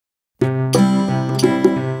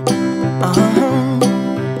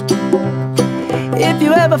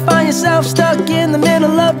ever find yourself stuck in the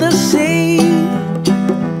middle of the sea,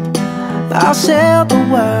 I'll sail the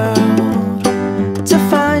world to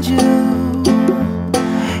find you.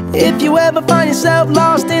 If you ever find yourself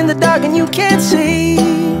lost in the dark and you can't see,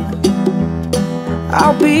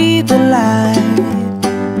 I'll be the light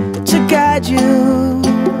to guide you.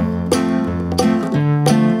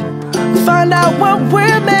 Find out what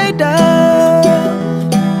we're made of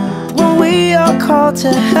when we are called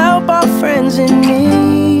to help our friends in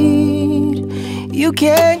need. You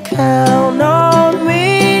can count on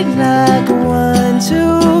me like 1,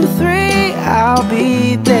 2, 3, I'll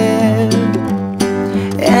be there.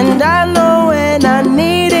 And I know when I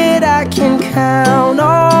need it, I can count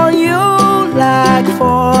on you like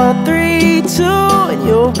 4, 3, 2, and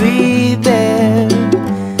you'll be there.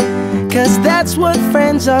 'Cause that's what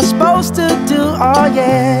friends are supposed to do, oh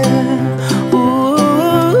yeah. Ooh,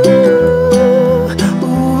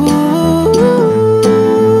 ooh,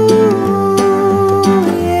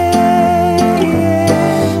 yeah,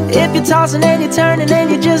 yeah. If you're tossing and you're turning and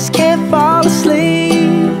you just can't fall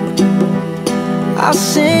asleep, I'll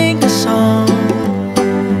sing a song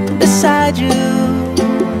beside you.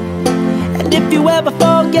 And if you ever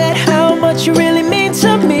forget how much you really mean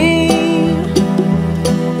to me,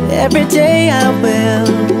 every day I will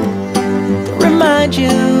remind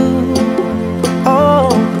you. Oh,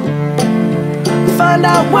 find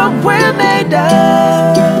out what we're made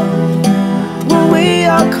of when we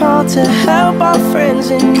are called to help our friends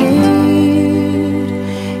in need.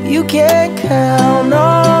 You can count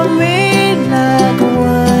on me like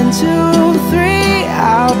 1, 2, 3,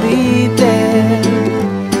 I'll be there.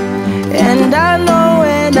 And I know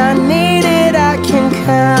when I need it, I can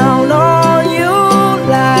count on you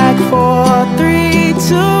like 4, 3,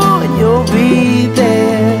 2, and you'll be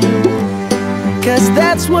there. 'Cause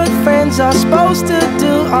that's what friends are supposed to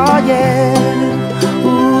do, oh yeah.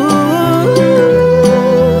 Ooh,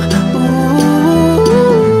 ooh,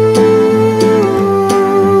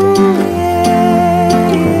 yeah,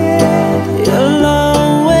 yeah. You'll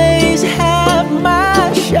always have my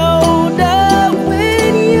shoulder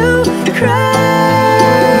when you cry.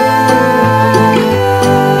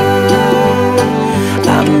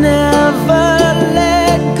 I'll never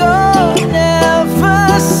let go, never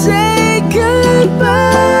say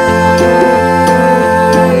goodbye.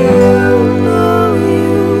 You know you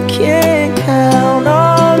can count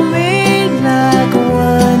on me like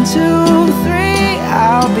 1, 2, 3,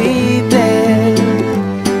 I'll be there.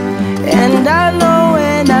 And I know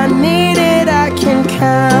when I need it, I can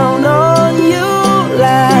count on you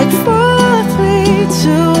like 4, 3,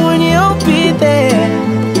 2, and you'll be there.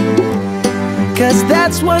 'Cause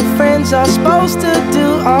that's what friends are supposed to do,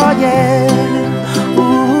 oh yeah.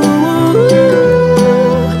 Ooh,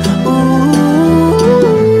 ooh.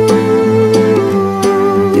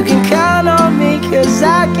 You can count on me 'cause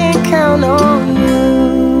I can count on you.